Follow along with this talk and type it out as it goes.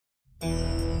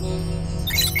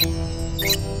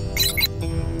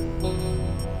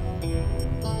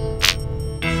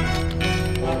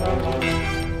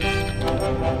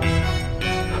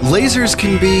Lasers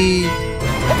can be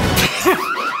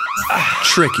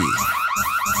tricky.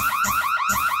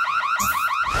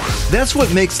 That's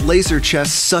what makes laser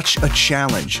chess such a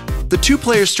challenge. The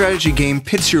two-player strategy game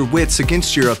pits your wits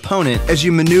against your opponent as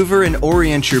you maneuver and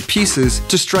orient your pieces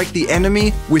to strike the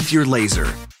enemy with your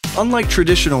laser. Unlike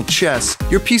traditional chess,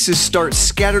 your pieces start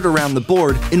scattered around the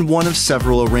board in one of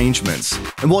several arrangements.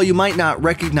 And while you might not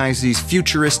recognize these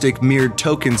futuristic mirrored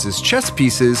tokens as chess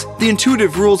pieces, the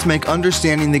intuitive rules make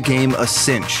understanding the game a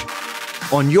cinch.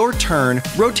 On your turn,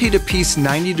 rotate a piece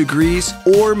 90 degrees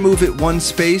or move it one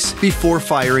space before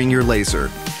firing your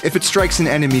laser. If it strikes an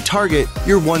enemy target,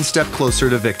 you're one step closer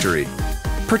to victory.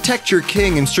 Protect your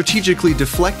king and strategically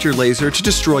deflect your laser to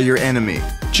destroy your enemy.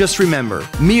 Just remember,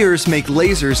 mirrors make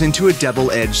lasers into a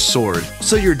double-edged sword,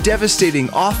 so your devastating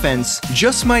offense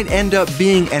just might end up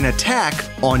being an attack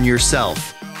on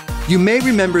yourself. You may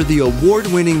remember the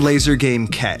award-winning laser game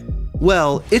Ket.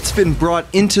 Well, it's been brought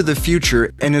into the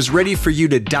future and is ready for you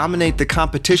to dominate the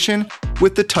competition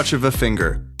with the touch of a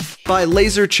finger. Buy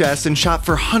laser chess and shop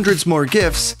for hundreds more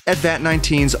gifts at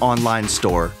VAT19's online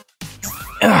store.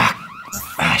 Ugh.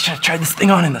 I should have tried this thing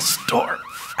on in the store.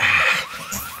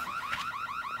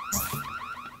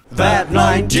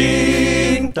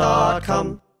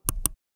 VAT19.com